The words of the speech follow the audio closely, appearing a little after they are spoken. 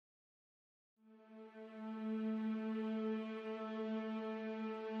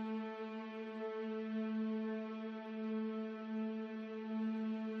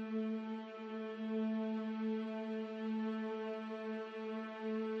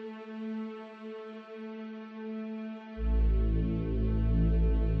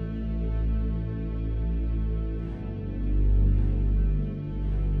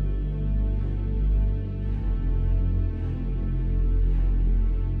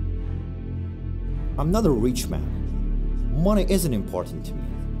I'm not a rich man. Money isn't important to me.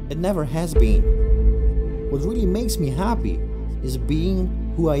 It never has been. What really makes me happy is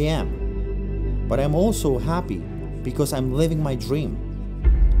being who I am. But I'm also happy because I'm living my dream.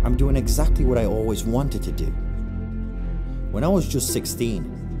 I'm doing exactly what I always wanted to do. When I was just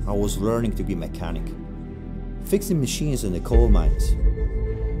 16, I was learning to be a mechanic, fixing machines in the coal mines.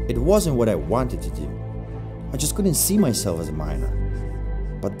 It wasn't what I wanted to do. I just couldn't see myself as a miner.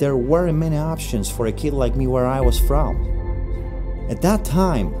 But there weren't many options for a kid like me where I was from. At that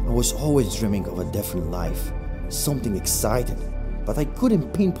time, I was always dreaming of a different life, something exciting, but I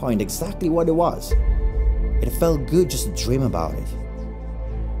couldn't pinpoint exactly what it was. It felt good just to dream about it.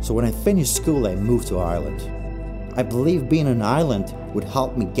 So when I finished school, I moved to Ireland. I believed being on an island would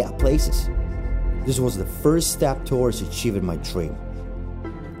help me get places. This was the first step towards achieving my dream.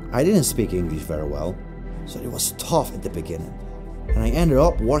 I didn't speak English very well, so it was tough at the beginning, and I ended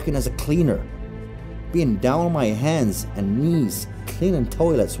up working as a cleaner. Being down on my hands and knees cleaning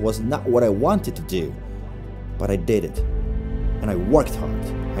toilets was not what I wanted to do, but I did it, and I worked hard.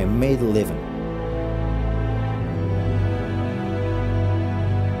 I made a living.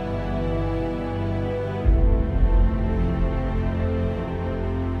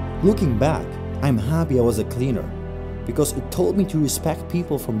 Looking back, I'm happy I was a cleaner because it taught me to respect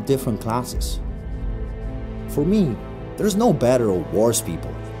people from different classes. For me, there's no better or worse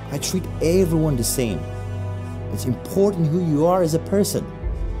people. I treat everyone the same. It's important who you are as a person.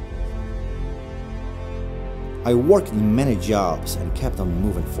 I worked in many jobs and kept on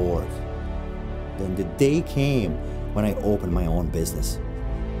moving forward. Then the day came when I opened my own business.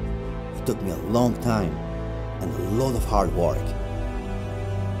 It took me a long time and a lot of hard work.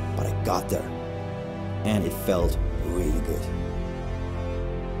 But I got there, and it felt really good.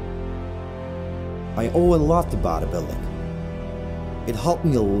 I owe a lot to bodybuilding. It helped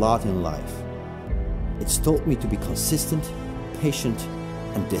me a lot in life. It's taught me to be consistent, patient,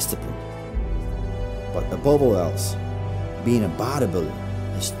 and disciplined. But above all else, being a bodybuilder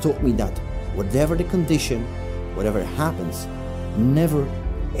has taught me that whatever the condition, whatever happens, never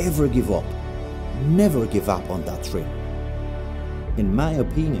ever give up. Never give up on that dream. In my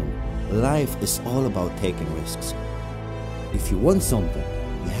opinion, life is all about taking risks. If you want something,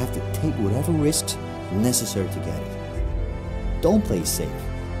 you have to take whatever risks necessary to get it. Don't play safe.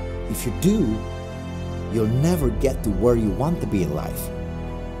 If you do, you'll never get to where you want to be in life,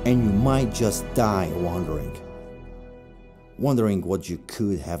 and you might just die wondering what you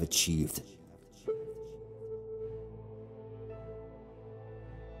could have achieved.